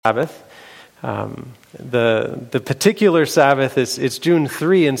Sabbath. The particular Sabbath it's June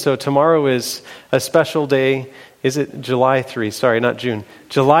 3, and so tomorrow is a special day. Is it July 3? Sorry, not June.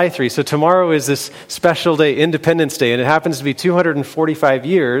 July 3. So tomorrow is this special day, Independence Day, and it happens to be 245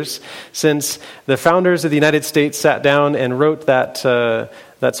 years since the founders of the United States sat down and wrote that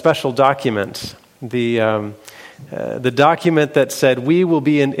special document. The document that said, we will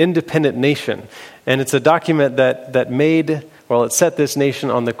be an independent nation. And it's a document that it set this nation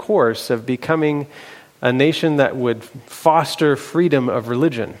on the course of becoming a nation that would foster freedom of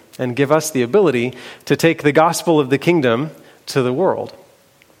religion and give us the ability to take the gospel of the kingdom to the world.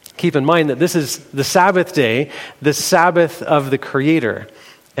 Keep in mind that this is the Sabbath day, the Sabbath of the Creator.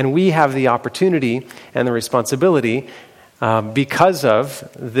 And we have the opportunity and the responsibility because of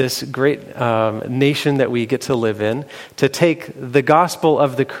this great nation that we get to live in, to take the gospel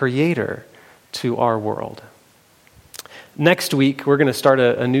of the Creator to our world. Next week, we're going to start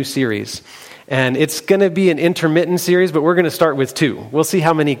a new series. And it's going to be an intermittent series, but we're going to start with 2. We'll see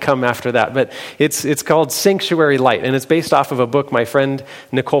how many come after that. But it's called Sanctuary Light, and it's based off of a book my friend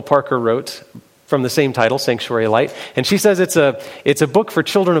Nicole Parker wrote from the same title, Sanctuary Light. And she says it's a book for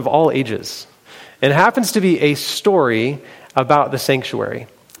children of all ages. And it happens to be a story about the sanctuary.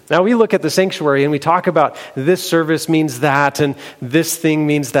 Now, we look at the sanctuary and we talk about this service means that and this thing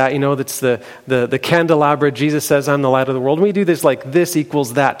means that. You know, that's the candelabra. Jesus says, I'm the light of the world. And we do this like this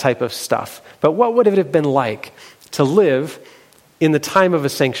equals that type of stuff. But what would it have been like to live in the time of a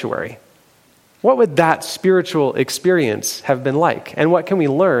sanctuary? What would that spiritual experience have been like? And what can we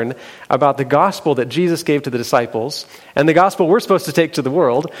learn about the gospel that Jesus gave to the disciples and the gospel we're supposed to take to the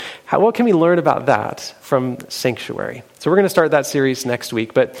world? What can we learn about that from sanctuary? So we're going to start that series next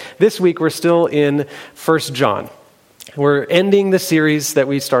week. But this week we're still in 1 John. We're ending the series that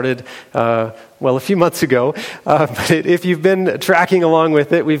we started, a few months ago. But if you've been tracking along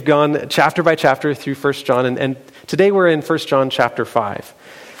with it, we've gone chapter by chapter through 1 John. And today we're in 1 John chapter 5.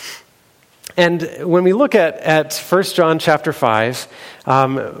 And when we look at 1 John chapter 5,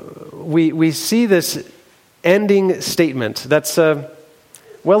 we see this ending statement that's,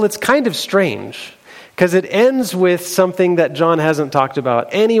 it's kind of strange because it ends with something that John hasn't talked about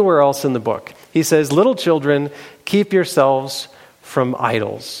anywhere else in the book. He says, little children, keep yourselves from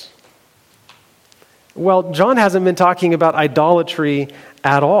idols. Well, John hasn't been talking about idolatry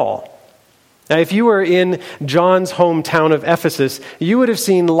at all. Now, if you were in John's hometown of Ephesus, you would have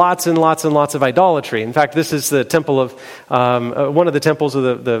seen lots and lots and lots of idolatry. In fact, this is the temple of one of the temples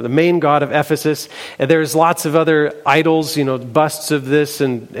of the main god of Ephesus. And there's lots of other idols, busts of this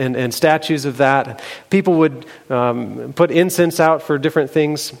and statues of that. People would put incense out for different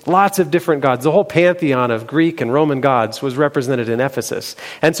things. Lots of different gods. The whole pantheon of Greek and Roman gods was represented in Ephesus.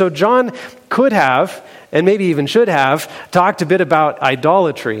 And so John could have, and maybe even should have, talked a bit about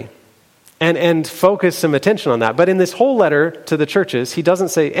idolatry and focus some attention on that. But in this whole letter to the churches, he doesn't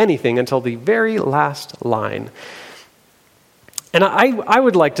say anything until the very last line. And I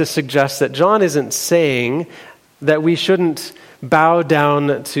would like to suggest that John isn't saying that we shouldn't bow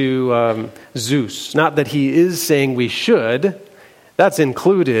down to Zeus. Not that he is saying we should. That's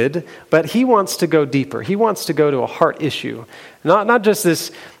included. But he wants to go deeper. He wants to go to a heart issue. Not just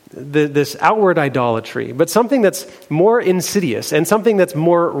this outward idolatry, but something that's more insidious and something that's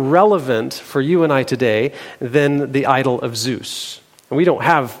more relevant for you and I today than the idol of Zeus. And we don't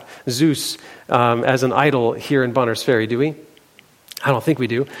have Zeus as an idol here in Bonners Ferry, do we? I don't think we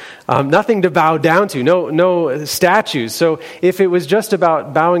do. Nothing to bow down to, no statues. So if it was just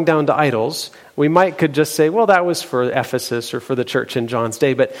about bowing down to idols, we could just say, well, that was for Ephesus or for the church in John's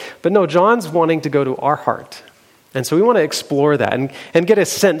day. But no, John's wanting to go to our heart. And so we want to explore that and get a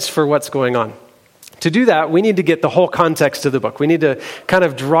sense for what's going on. To do that, we need to get the whole context of the book. We need to kind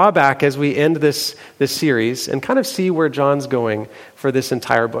of draw back as we end this series and kind of see where John's going for this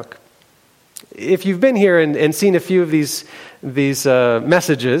entire book. If you've been here and seen a few of these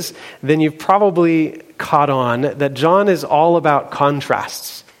messages, then you've probably caught on that John is all about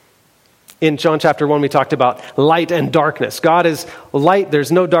contrasts. In John chapter 1, we talked about light and darkness. God is light.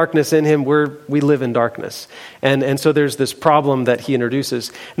 There's no darkness in him. We live in darkness. And so there's this problem that he introduces.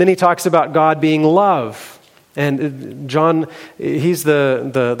 And then he talks about God being love. And John, he's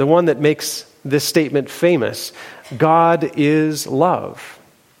the one that makes this statement famous. God is love.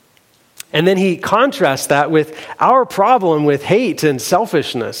 And then he contrasts that with our problem with hate and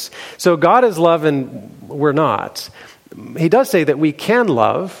selfishness. So God is love and we're not. He does say that we can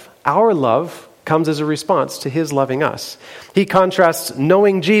love. Our love comes as a response to his loving us. He contrasts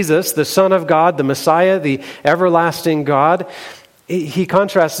knowing Jesus, the Son of God, the Messiah, the everlasting God. He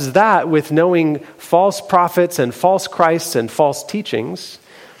contrasts that with knowing false prophets and false Christs and false teachings.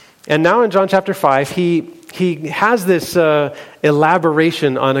 And now in John chapter 5, he has this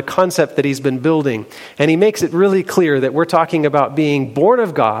elaboration on a concept that he's been building. And he makes it really clear that we're talking about being born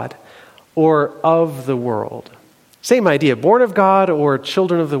of God or of the world. Same idea, born of God or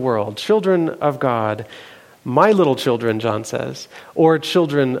children of the world. Children of God, my little children, John says, or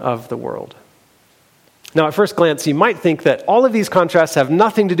children of the world. Now, at first glance, you might think that all of these contrasts have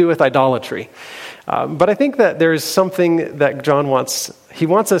nothing to do with idolatry. But I think that there is something that John wants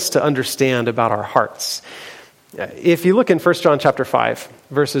us to understand about our hearts. If you look in 1 John chapter 5,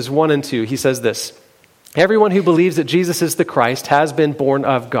 verses 1 and 2, he says this: "Everyone who believes that Jesus is the Christ has been born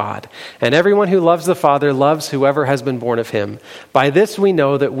of God, and everyone who loves the Father loves whoever has been born of him. By this we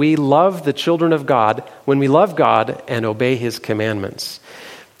know that we love the children of God when we love God and obey his commandments."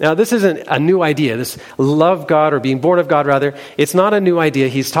 Now, this isn't a new idea, this love God, or being born of God, rather. It's not a new idea.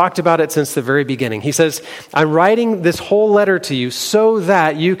 He's talked about it since the very beginning. He says, I'm writing this whole letter to you so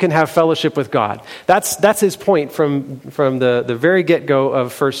that you can have fellowship with God. That's his point from the very get-go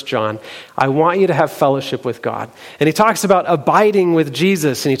of 1 John. I want you to have fellowship with God. And he talks about abiding with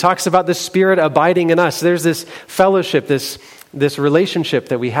Jesus, and he talks about the Spirit abiding in us. There's this fellowship, this relationship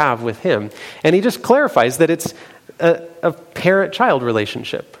that we have with him. And he just clarifies that it's a parent-child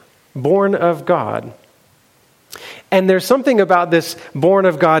relationship, born of God. And there's something about this born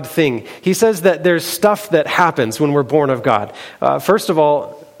of God thing. He says that there's stuff that happens when we're born of God. First of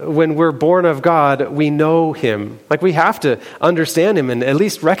all, when we're born of God, we know him. Like, we have to understand him and at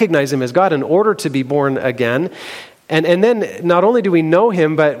least recognize him as God in order to be born again. And then not only do we know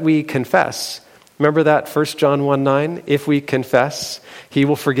him, but we confess. Remember that 1 John 1:9? If we confess, he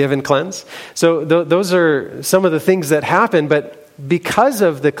will forgive and cleanse. So those are some of the things that happen, but because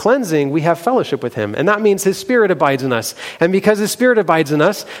of the cleansing, we have fellowship with him. And that means his Spirit abides in us. And because his Spirit abides in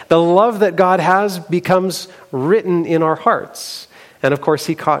us, the love that God has becomes written in our hearts. And of course,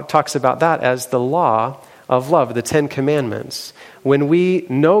 he talks about that as the law of love, the 10 Commandments. When we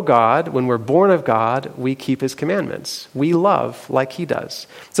know God, when we're born of God, we keep his commandments. We love like he does.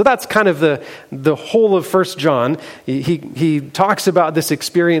 So that's kind of the whole of 1 John. He talks about this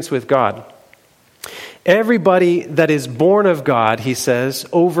experience with God. Everybody that is born of God, he says,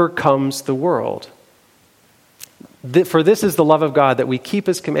 overcomes the world. For this is the love of God, that we keep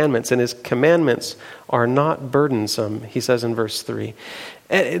his commandments, and his commandments are not burdensome, he says in verse 3.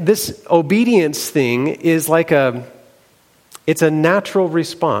 This obedience thing is like it's a natural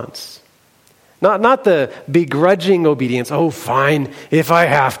response. Not the begrudging obedience, oh, fine, if I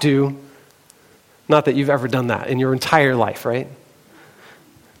have to. Not that you've ever done that in your entire life, right?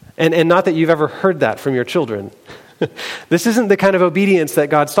 And not that you've ever heard that from your children. This isn't the kind of obedience that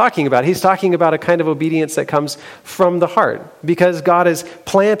God's talking about. He's talking about a kind of obedience that comes from the heart, because God has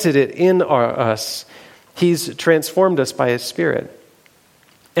planted it in us. He's transformed us by his Spirit.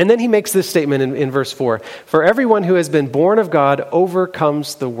 And then he makes this statement in verse 4. For everyone who has been born of God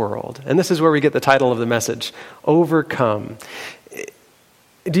overcomes the world. And this is where we get the title of the message, Overcome.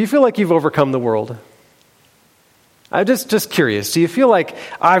 Do you feel like you've overcome the world? I'm just curious. Do you feel like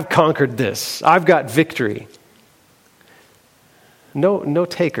I've conquered this? I've got victory? No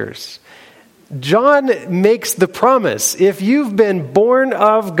takers. John makes the promise. If you've been born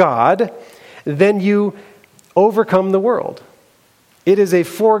of God, then you overcome the world. It is a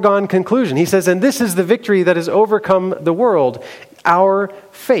foregone conclusion. He says, and this is the victory that has overcome the world, our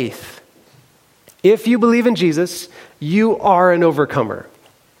faith. If you believe in Jesus, you are an overcomer.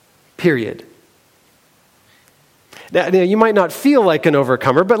 Period. Now, you might not feel like an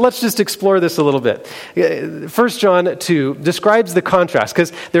overcomer, but let's just explore this a little bit. 1 John 2 describes the contrast,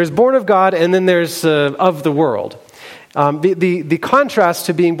 because there's born of God and then there's of the world. The contrast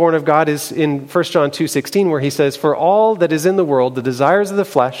to being born of God is in 1 John 2:16, where he says, for all that is in the world, the desires of the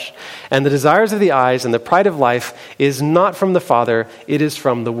flesh and the desires of the eyes and the pride of life is not from the Father, it is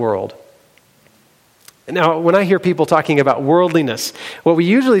from the world. Now, when I hear people talking about worldliness, what we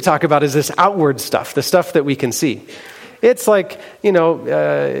usually talk about is this outward stuff, the stuff that we can see. It's like,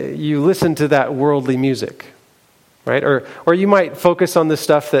 you listen to that worldly music, right? Or you might focus on the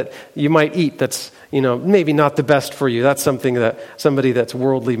stuff that you might eat that's, maybe not the best for you. That's something that somebody that's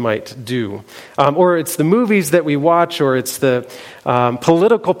worldly might do. Or it's the movies that we watch, or it's the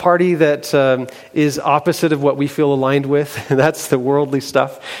political party that is opposite of what we feel aligned with. That's the worldly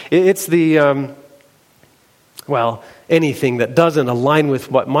stuff. It's the... anything that doesn't align with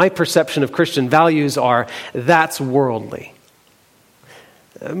what my perception of Christian values are, that's worldly.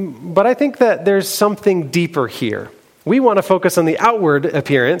 But I think that there's something deeper here. We want to focus on the outward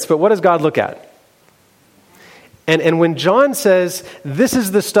appearance, but what does God look at? And when John says this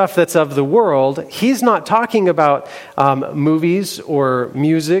is the stuff that's of the world, he's not talking about movies or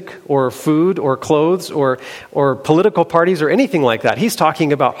music or food or clothes or political parties or anything like that. He's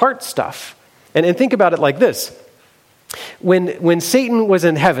talking about heart stuff. And think about it like this. When Satan was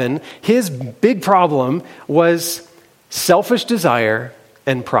in heaven, his big problem was selfish desire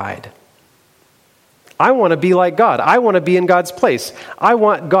and pride. I want to be like God. I want to be in God's place. I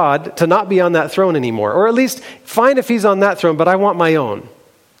want God to not be on that throne anymore. Or at least, fine if he's on that throne, but I want my own.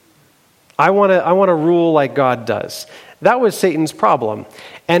 I want to rule like God does. That was Satan's problem.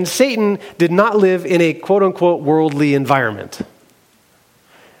 And Satan did not live in a quote-unquote worldly environment.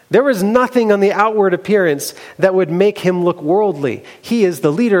 There was nothing on the outward appearance that would make him look worldly. He is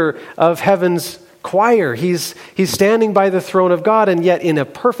the leader of heaven's choir. He's standing by the throne of God, and yet in a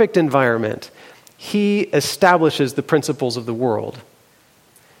perfect environment, he establishes the principles of the world,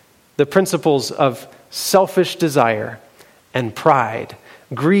 the principles of selfish desire and pride,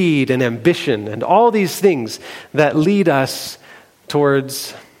 greed and ambition, and all these things that lead us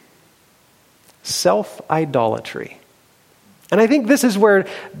towards self-idolatry. And I think this is where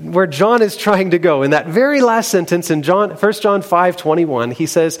John is trying to go. In that very last sentence in 1 John 5:21, he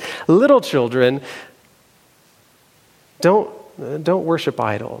says, "Little children, don't worship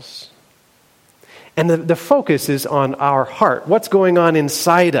idols." And the focus is on our heart. What's going on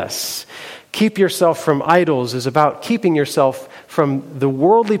inside us? Keep yourself from idols is about keeping yourself from the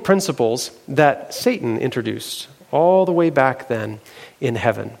worldly principles that Satan introduced all the way back then in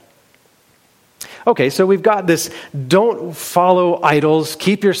heaven. Okay, so we've got this, don't follow idols,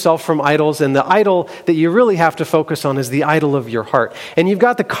 keep yourself from idols, and the idol that you really have to focus on is the idol of your heart. And you've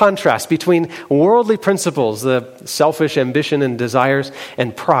got the contrast between worldly principles, the selfish ambition and desires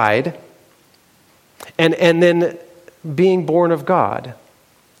and pride, and then being born of God.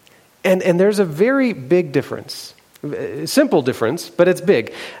 And there's a very big difference. Simple difference, but it's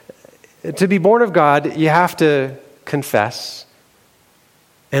big. To be born of God, you have to confess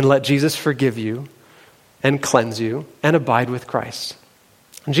and let Jesus forgive you and cleanse you and abide with Christ.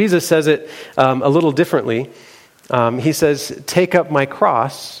 Jesus says it a little differently. He says, take up my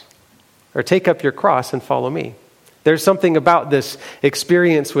cross, or take up your cross and follow me. There's something about this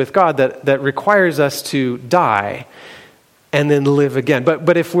experience with God that requires us to die and then live again.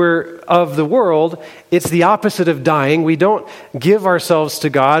 But if we're of the world, it's the opposite of dying. We don't give ourselves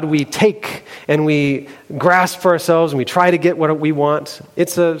to God. We take and we grasp for ourselves and we try to get what we want.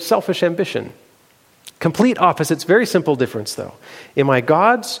 It's a selfish ambition. Complete opposites. Very simple difference, though. Am I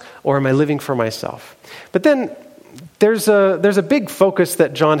God's or am I living for myself? But then there's a big focus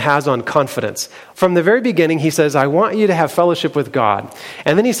that John has on confidence. From the very beginning, he says, I want you to have fellowship with God.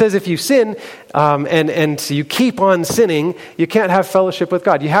 And then he says, if you sin and you keep on sinning, you can't have fellowship with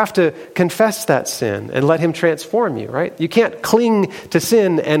God. You have to confess that sin and let him transform you, right? You can't cling to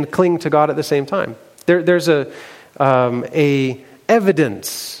sin and cling to God at the same time. There's a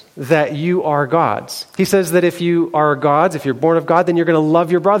evidence that you are God's. He says that if you are God's, if you're born of God, then you're going to love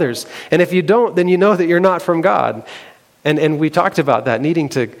your brothers. And if you don't, then you know that you're not from God. And we talked about that, needing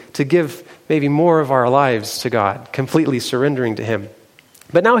to give maybe more of our lives to God, completely surrendering to him.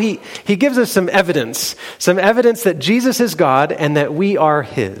 But now he gives us some evidence that Jesus is God and that we are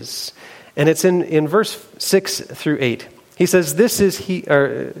his. And it's in verse 6 through 8. He says, this is he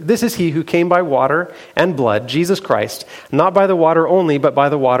who came by water and blood, Jesus Christ, not by the water only, but by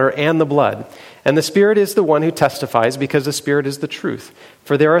the water and the blood. And the Spirit is the one who testifies, because the Spirit is the truth.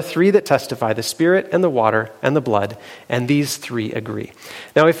 For there are three that testify, the Spirit and the water and the blood, and these three agree.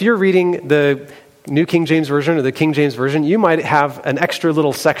 Now, if you're reading the New King James Version or the King James Version, you might have an extra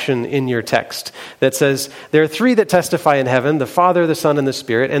little section in your text that says, there are three that testify in heaven, the Father, the Son, and the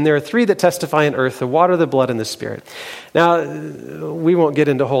Spirit, and there are three that testify in earth, the water, the blood, and the Spirit. Now, we won't get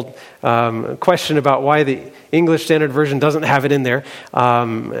into a whole question about why the English Standard Version doesn't have it in there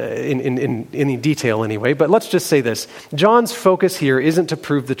in any detail anyway, but let's just say this. John's focus here isn't to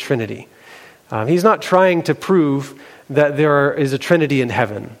prove the Trinity. He's not trying to prove that there is a Trinity in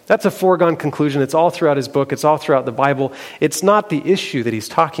heaven. That's a foregone conclusion. It's all throughout his book. It's all throughout the Bible. It's not the issue that he's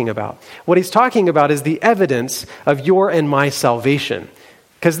talking about. What he's talking about is the evidence of your and my salvation.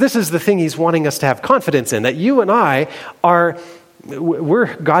 Because this is the thing he's wanting us to have confidence in, that you and I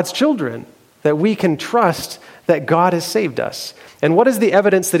we're God's children, that we can trust that God has saved us. And what is the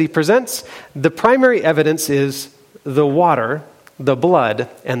evidence that he presents? The primary evidence is the water, the blood,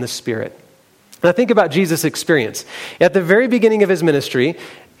 and the Spirit. Now think about Jesus' experience. At the very beginning of his ministry,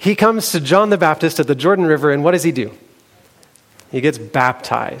 he comes to John the Baptist at the Jordan River, and what does he do? He gets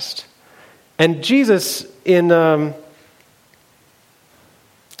baptized. And Jesus, in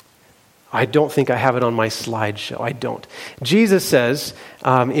I don't think I have it on my slideshow. I don't. Jesus says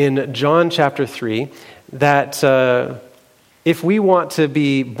in John chapter 3 that if we want to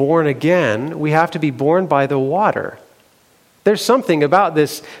be born again, we have to be born by the water. There's something about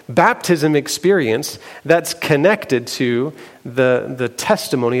this baptism experience that's connected to the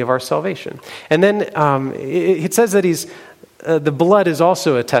testimony of our salvation. And then it says that the blood is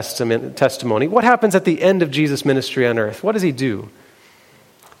also a testimony. What happens at the end of Jesus' ministry on earth? What does he do?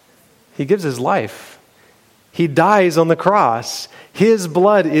 He gives his life. He dies on the cross. His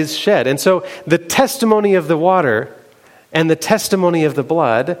blood is shed. And so the testimony of the water and the testimony of the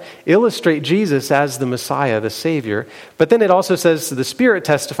blood illustrate Jesus as the Messiah, the Savior. But then it also says the Spirit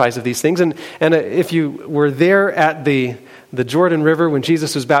testifies of these things. And if you were there at the Jordan River when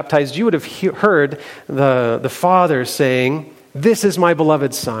Jesus was baptized, you would have heard the Father saying, "This is my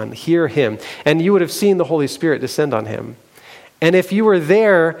beloved Son, hear him." And you would have seen the Holy Spirit descend on him. And if you were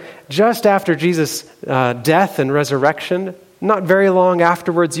there just after Jesus' death and resurrection, not very long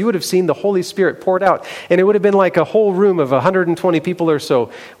afterwards, you would have seen the Holy Spirit poured out. And it would have been like a whole room of 120 people or so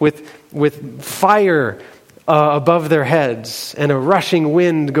with fire above their heads and a rushing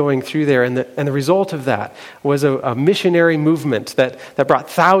wind going through there. And the result of that was a missionary movement that brought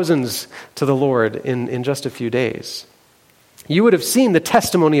thousands to the Lord in just a few days. You would have seen the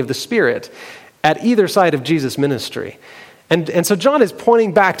testimony of the Spirit at either side of Jesus' ministry. And so John is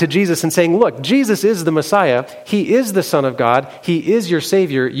pointing back to Jesus and saying, look, Jesus is the Messiah. He is the Son of God. He is your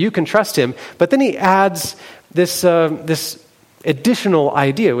Savior. You can trust him. But then he adds this additional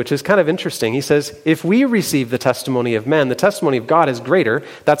idea, which is kind of interesting. He says, if we receive the testimony of men, the testimony of God is greater.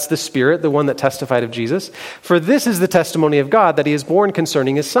 That's the Spirit, the one that testified of Jesus. For this is the testimony of God, that he is born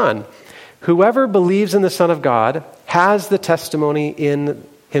concerning his Son. Whoever believes in the Son of God has the testimony in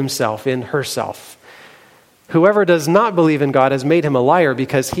himself, in herself. Whoever does not believe in God has made him a liar,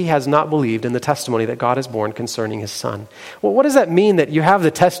 because he has not believed in the testimony that God has borne concerning his Son. Well, what does that mean, that you have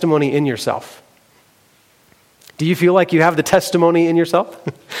the testimony in yourself? Do you feel like you have the testimony in yourself?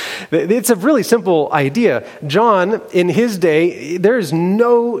 It's a really simple idea. John, in his day, there is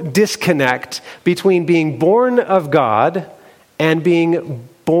no disconnect between being born of God and being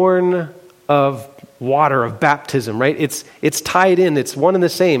born of water, of baptism, right? It's tied in. It's one and the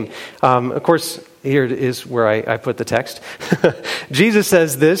same. Of course, here is where I put the text. Jesus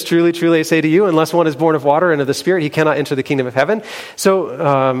says this, truly, truly I say to you, unless one is born of water and of the Spirit, he cannot enter the kingdom of heaven.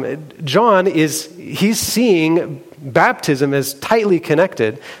 So John he's seeing baptism as tightly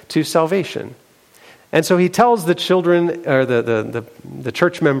connected to salvation. And so he tells the children, or the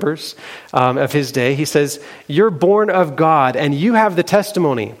church members of his day, he says, you're born of God and you have the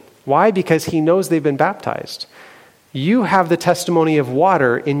testimony. Why? Because he knows they've been baptized. You have the testimony of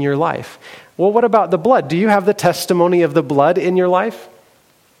water in your life. Well, what about the blood? Do you have the testimony of the blood in your life?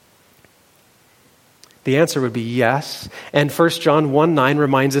 The answer would be yes. And 1 John 1:9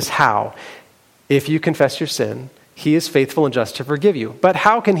 reminds us how. If you confess your sin, he is faithful and just to forgive you. But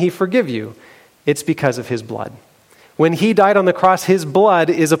how can he forgive you? It's because of his blood. When he died on the cross, his blood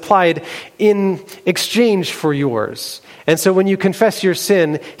is applied in exchange for yours. And so when you confess your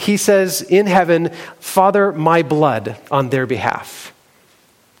sin, he says in heaven, Father, my blood on their behalf.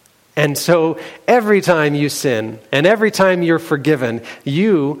 And so every time you sin and every time you're forgiven,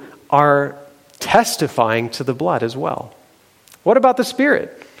 you are testifying to the blood as well. What about the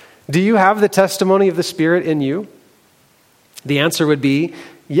Spirit? Do you have the testimony of the Spirit in you? The answer would be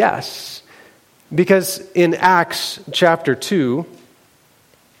yes. Because in Acts chapter 2,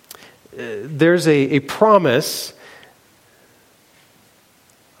 there's a promise.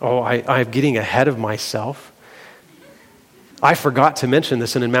 Oh, I'm getting ahead of myself. I forgot to mention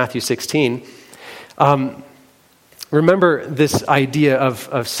this in Matthew 16. Remember this idea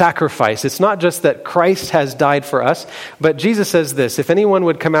of sacrifice. It's not just that Christ has died for us, but Jesus says this, if anyone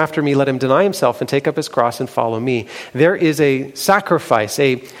would come after me, let him deny himself and take up his cross and follow me. There is a sacrifice,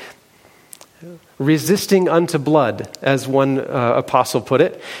 a resisting unto blood, as one apostle put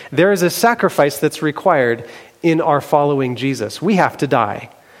it. There is a sacrifice that's required in our following Jesus. We have to die.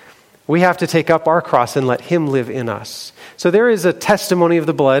 We have to take up our cross and let him live in us. So there is a testimony of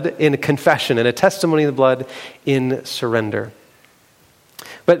the blood in confession and a testimony of the blood in surrender.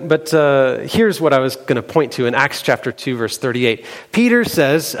 But here's what I was going to point to in Acts chapter 2, verse 38. Peter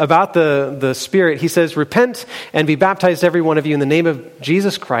says about the Spirit, he says, repent and be baptized every one of you in the name of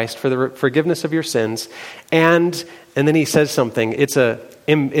Jesus Christ for the forgiveness of your sins. And then he says something. It's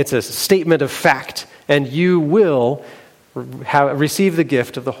a statement of fact. And you will receive the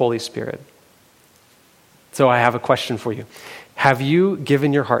gift of the Holy Spirit. So I have a question for you. Have you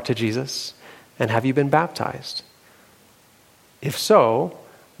given your heart to Jesus? And have you been baptized? If so,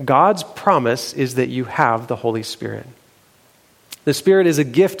 God's promise is that you have the Holy Spirit. The Spirit is a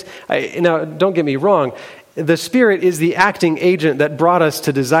gift. Now, don't get me wrong. The Spirit is the acting agent that brought us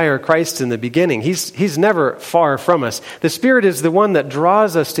to desire Christ in the beginning. He's never far from us. The Spirit is the one that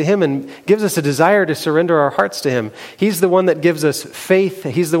draws us to Him and gives us a desire to surrender our hearts to Him. He's the one that gives us faith.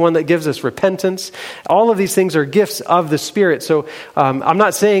 He's the one that gives us repentance. All of these things are gifts of the Spirit. So I'm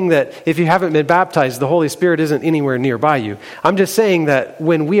not saying that if you haven't been baptized, the Holy Spirit isn't anywhere nearby you. I'm just saying that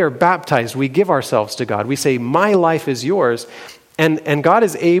when we are baptized, we give ourselves to God. We say, my life is yours. And God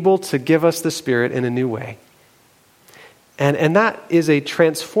is able to give us the Spirit in a new way. And that is a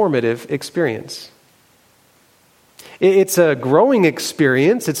transformative experience. It's a growing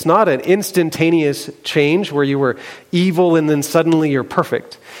experience. It's not an instantaneous change where you were evil and then suddenly you're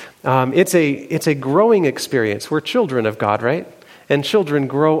perfect. It's a growing experience. We're children of God, right? And children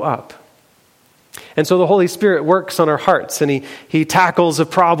grow up. And so the Holy Spirit works on our hearts, and He tackles a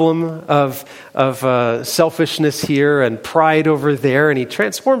problem of selfishness here and pride over there, and He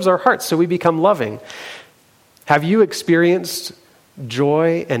transforms our hearts so we become loving. Have you experienced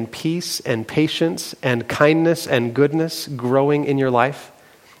joy and peace and patience and kindness and goodness growing in your life?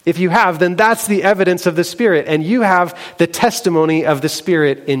 If you have, then that's the evidence of the Spirit, and you have the testimony of the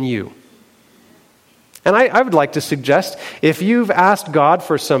Spirit in you. And I would like to suggest, if you've asked God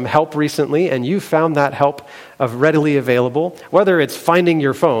for some help recently and you found that help readily available, whether it's finding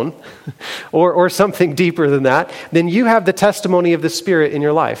your phone or something deeper than that, then you have the testimony of the Spirit in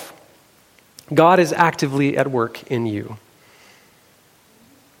your life. God is actively at work in you.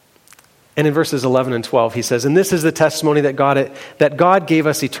 And in verses 11 and 12, he says, and this is the testimony that God gave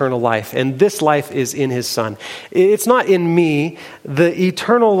us eternal life, and this life is in His Son. It's not in me. The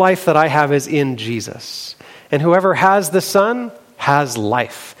eternal life that I have is in Jesus. And whoever has the Son has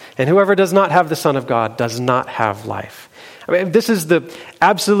life. And whoever does not have the Son of God does not have life. I mean, this is the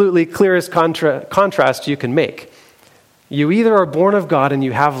absolutely clearest contrast you can make. You either are born of God and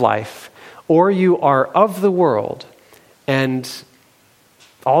you have life, or you are of the world and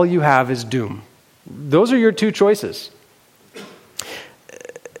all you have is doom. Those are your two choices.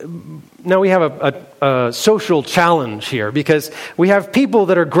 Now we have a social challenge here because we have people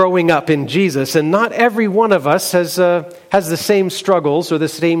that are growing up in Jesus, and not every one of us has the same struggles or the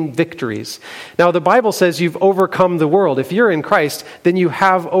same victories. Now the Bible says you've overcome the world. If you're in Christ, then you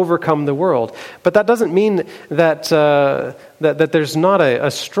have overcome the world. But that doesn't mean that that there's not a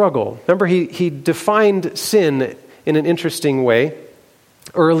struggle. Remember, he defined sin in an interesting way.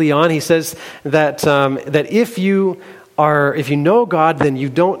 Early on, he says that if you know God, then you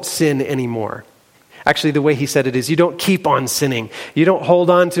don't sin anymore. Actually, the way he said it is you don't keep on sinning. You don't hold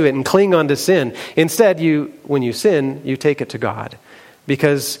on to it and cling on to sin. Instead, when you sin, you take it to God.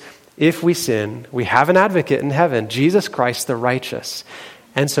 Because if we sin, we have an advocate in heaven, Jesus Christ the righteous.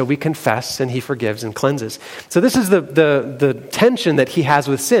 And so we confess and He forgives and cleanses. So this is the tension that he has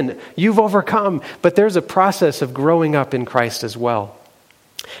with sin. You've overcome, but there's a process of growing up in Christ as well.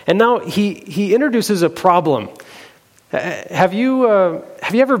 And now he introduces a problem. Have you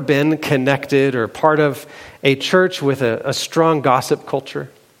ever been connected or part of a church with a strong gossip culture?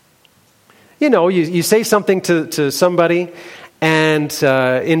 You know, you say something to somebody, and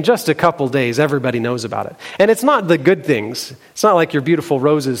in just a couple days, everybody knows about it. And it's not the good things. It's not like your beautiful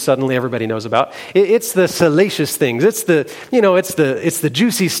roses suddenly everybody knows about. It's the salacious things. It's the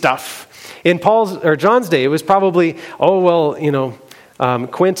juicy stuff. In John's day, it was probably,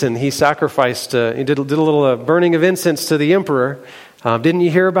 Quentin, he sacrificed, he did a little burning of incense to the emperor. Didn't you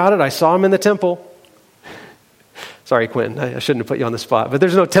hear about it? I saw him in the temple. Sorry, Quentin, I shouldn't have put you on the spot, but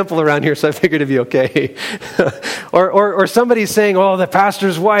there's no temple around here, so I figured it'd be okay. or somebody's saying, the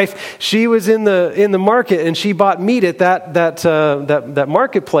pastor's wife, she was in the market and she bought meat at that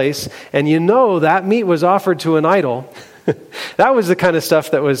marketplace, and that meat was offered to an idol. That was the kind of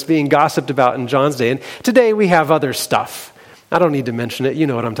stuff that was being gossiped about in John's day. And today we have other stuff. I don't need to mention it. You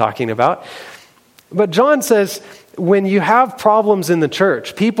know what I'm talking about. But John says, when you have problems in the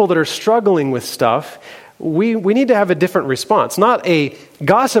church, people that are struggling with stuff, we need to have a different response. Not a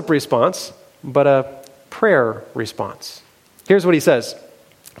gossip response, but a prayer response. Here's what he says.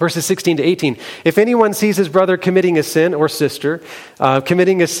 Verses 16 to 18. If anyone sees his brother committing a sin or sister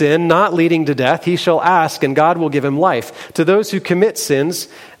committing a sin not leading to death, he shall ask, and God will give him life. To those who commit sins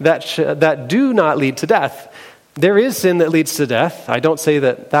that do not lead to death, there is sin that leads to death. I don't say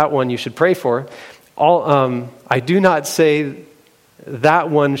that one you should pray for. I do not say that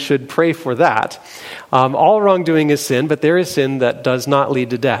one should pray for that. All wrongdoing is sin, but there is sin that does not lead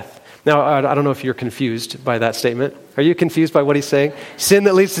to death. Now, I don't know if you're confused by that statement. Are you confused by what he's saying? Sin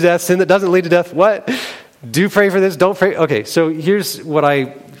that leads to death, sin that doesn't lead to death. What? Do pray for this, don't pray. Okay, so here's what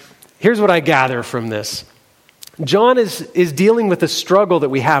I Here's what I gather from this. John is dealing with the struggle that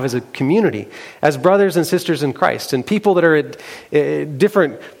we have as a community, as brothers and sisters in Christ, and people that are at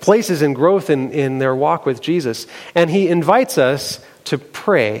different places in growth in their walk with Jesus. And he invites us to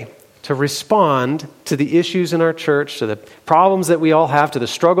pray, to respond to the issues in our church, to the problems that we all have, to the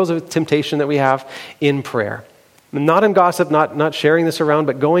struggles of temptation that we have in prayer. Not in gossip, not sharing this around,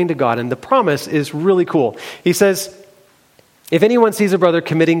 but going to God. And the promise is really cool. He says, if anyone sees a brother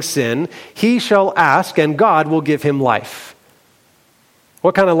committing sin, he shall ask, and God will give him life.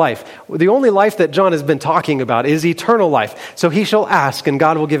 What kind of life? The only life that John has been talking about is eternal life. So he shall ask, and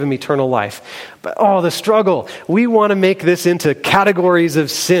God will give him eternal life. But the struggle. We want to make this into categories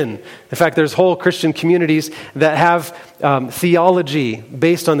of sin. In fact, there's whole Christian communities that have theology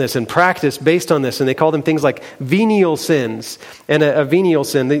based on this and practice based on this, and they call them things like venial sins. And a venial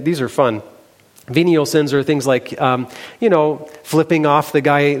sin, these are fun. Venial sins are things like, flipping off the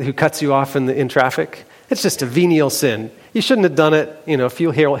guy who cuts you off in traffic. It's just a venial sin. You shouldn't have done it. A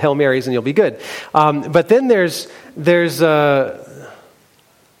few Hail Marys and you'll be good. But then there's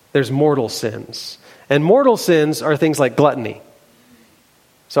mortal sins. And mortal sins are things like gluttony.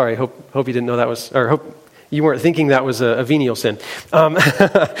 Sorry, hope you didn't know that was, or hope you weren't thinking that was a venial sin.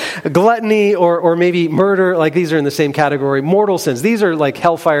 Gluttony or maybe murder, like these are in the same category. Mortal sins, these are like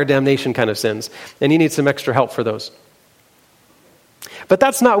hellfire damnation kind of sins. And you need some extra help for those. But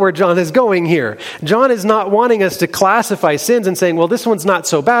that's not where John is going here. John is not wanting us to classify sins and saying, well, this one's not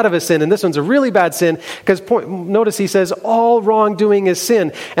so bad of a sin and this one's a really bad sin. Because notice he says, all wrongdoing is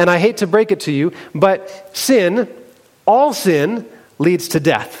sin. And I hate to break it to you, but all sin leads to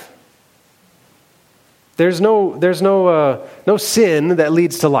death. There's no sin that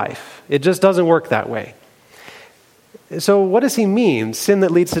leads to life. It just doesn't work that way. So what does he mean? Sin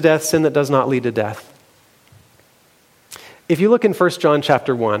that leads to death, sin that does not lead to death. If you look in 1 John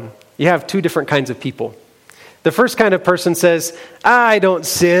chapter 1, you have two different kinds of people. The first kind of person says, I don't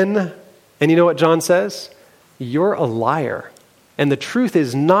sin. And you know what John says? You're a liar. And the truth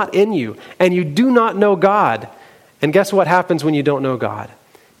is not in you. And you do not know God. And guess what happens when you don't know God?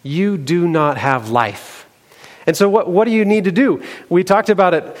 You do not have life. And so what do you need to do? We talked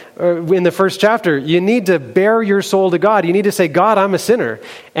about it in the first chapter. You need to bare your soul to God. You need to say, God, I'm a sinner.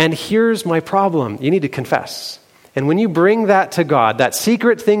 And here's my problem. You need to confess. And when you bring that to God, that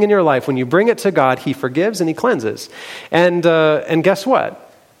secret thing in your life, when you bring it to God, he forgives and he cleanses. And guess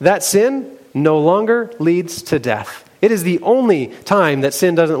what? That sin no longer leads to death. It is the only time that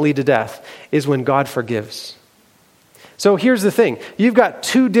sin doesn't lead to death is when God forgives. So here's the thing. You've got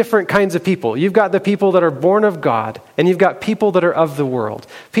two different kinds of people. You've got the people that are born of God, and you've got people that are of the world.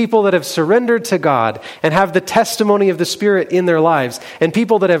 People that have surrendered to God and have the testimony of the Spirit in their lives, and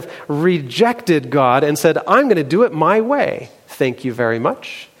people that have rejected God and said, I'm going to do it my way. Thank you very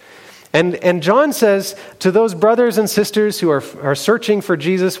much. And John says to those brothers and sisters who are searching for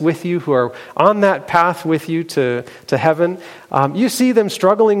Jesus with you, who are on that path with you to heaven, you see them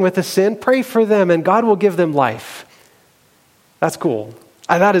struggling with a sin, pray for them, and God will give them life. That's cool.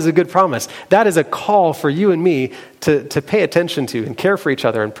 That is a good promise. That is a call for you and me to pay attention to and care for each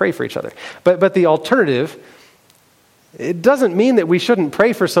other and pray for each other. But the alternative, it doesn't mean that we shouldn't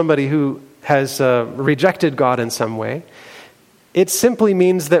pray for somebody who has rejected God in some way. It simply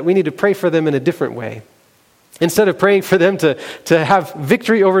means that we need to pray for them in a different way. Instead of praying for them to have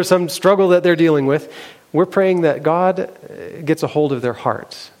victory over some struggle that they're dealing with, we're praying that God gets a hold of their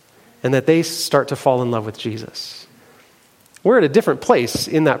hearts and that they start to fall in love with Jesus. We're at a different place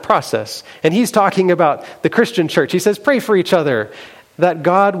in that process. And he's talking about the Christian church. He says, pray for each other that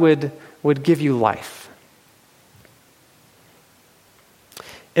God would give you life.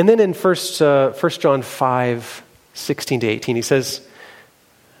 And then in 1 John 5, 16 to 18, he says,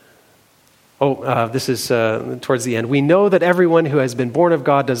 this is towards the end. We know that everyone who has been born of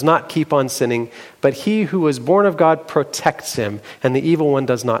God does not keep on sinning, but he who was born of God protects him, and the evil one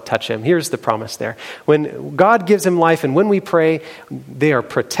does not touch him. Here's the promise there. When God gives him life, and when we pray, they are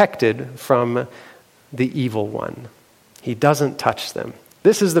protected from the evil one. He doesn't touch them.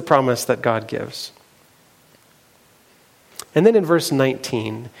 This is the promise that God gives. And then in verse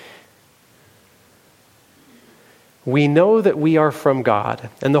 19, we know that we are from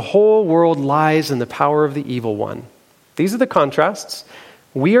God, and the whole world lies in the power of the evil one. These are the contrasts.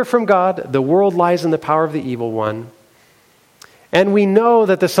 We are from God, the world lies in the power of the evil one. And we know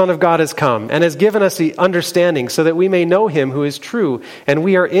that the Son of God has come and has given us the understanding so that we may know him who is true, and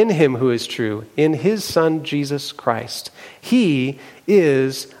we are in him who is true, in his Son, Jesus Christ. He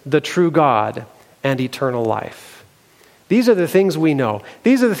is the true God and eternal life. These are the things we know.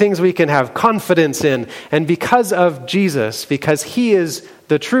 These are the things we can have confidence in. And because of Jesus, because he is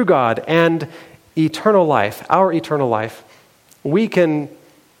the true God and eternal life, our eternal life, we can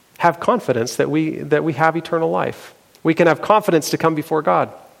have confidence that we have eternal life. We can have confidence to come before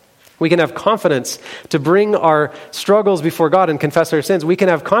God. We can have confidence to bring our struggles before God and confess our sins. We can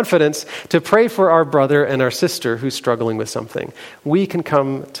have confidence to pray for our brother and our sister who's struggling with something. We can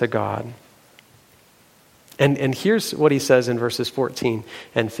come to God. And here's what he says in verses 14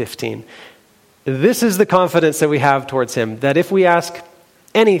 and 15. This is the confidence that we have towards him, that if we ask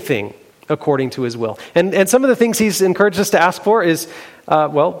anything according to his will. And some of the things he's encouraged us to ask for is,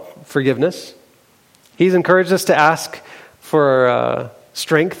 forgiveness. He's encouraged us to ask for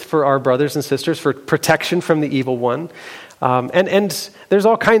strength for our brothers and sisters, for protection from the evil one. And there's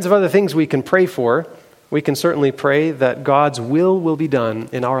all kinds of other things we can pray for. We can certainly pray that God's will be done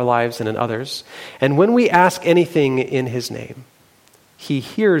in our lives and in others. And when we ask anything in his name, he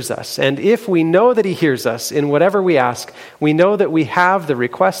hears us. And if we know that he hears us in whatever we ask, we know that we have the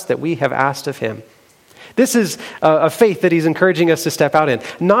request that we have asked of him. This is a faith that he's encouraging us to step out in.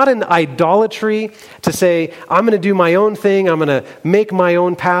 Not an idolatry to say, I'm going to do my own thing, I'm going to make my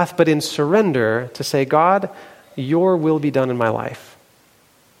own path, but in surrender to say, God, your will be done in my life.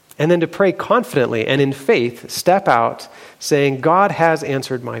 And then to pray confidently and in faith, step out saying, God has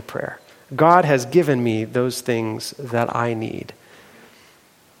answered my prayer. God has given me those things that I need.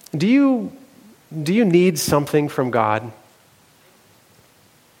 Do you need something from God?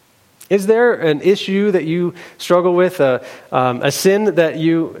 Is there an issue that you struggle with, a sin that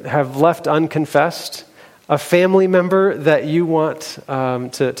you have left unconfessed, a family member that you want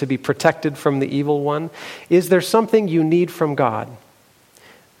to be protected from the evil one? Is there something you need from God?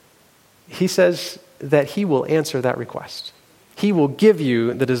 He says that he will answer that request. He will give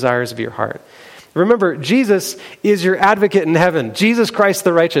you the desires of your heart. Remember, Jesus is your advocate in heaven, Jesus Christ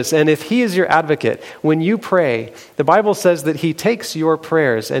the righteous. And if he is your advocate, when you pray, the Bible says that he takes your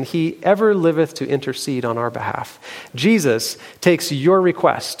prayers and he ever liveth to intercede on our behalf. Jesus takes your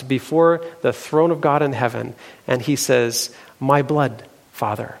request before the throne of God in heaven, and he says, my blood,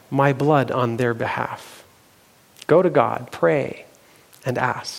 Father, my blood on their behalf. Go to God, pray, and ask.